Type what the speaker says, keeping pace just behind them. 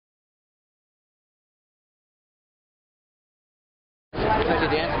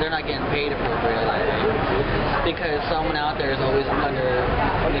especially dancers, they're not getting paid appropriately because someone out there is always under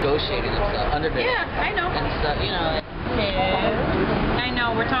negotiating and stuff, underbidding. Yeah, I know. And stuff, you know. I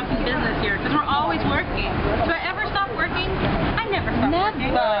know, we're talking business here because we're always working. Do I ever stop working? I never stop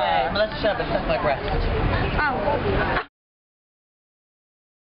working. Let's shut up and suck my breast. Oh.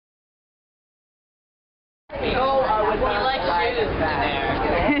 He likes shoes in there.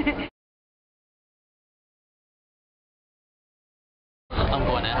 I'm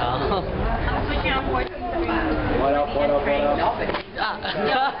going to hell. What up?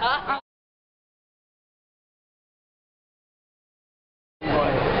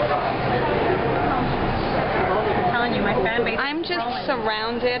 I'm telling you, my fan base. I'm just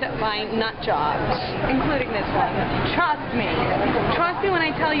surrounded by nut jobs, including this one. Trust me. Trust me when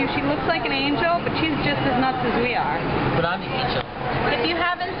I tell you she looks like an angel, but she's just as nuts as we are. But I'm the angel. If you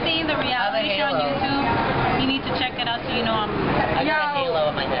haven't seen the reality show on YouTube, you need to check it out so you know I got a halo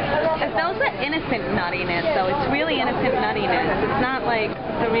on my head. Those are innocent nuttiness, though. It's really innocent nuttiness. It's not like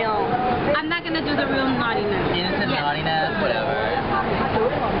the real... I'm not going to do the real naughtiness. Innocent naughtiness, whatever.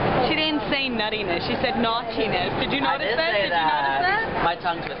 She didn't say nuttiness. She said naughtiness. Did you notice that? Did you notice that? My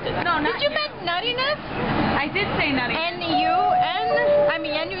tongue twisted. No, not Did you mean nuttiness? I did say nuttiness. N-U-N?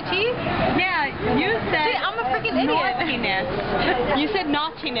 Yeah, you said... See, I'm a freaking idiot. Naughtiness. You said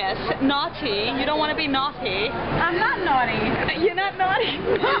naughtiness. Naughty. You don't want to be naughty. I'm not naughty. You're not naughty?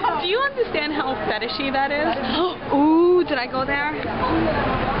 No. Do you understand how fetishy that is? Ooh, did I go there?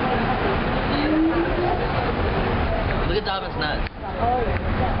 Look at Dobbin's nuts.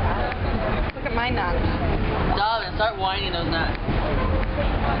 Look at my nuts. Dobbin, start whining those nuts.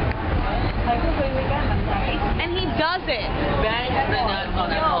 And he does it. Bang the nuts on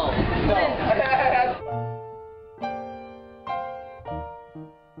that hole.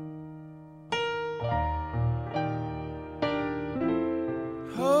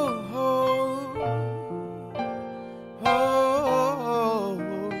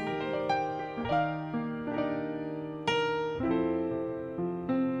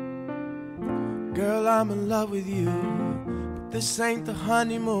 Girl, I'm in love with you, but this ain't the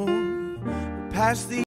honeymoon. We're past the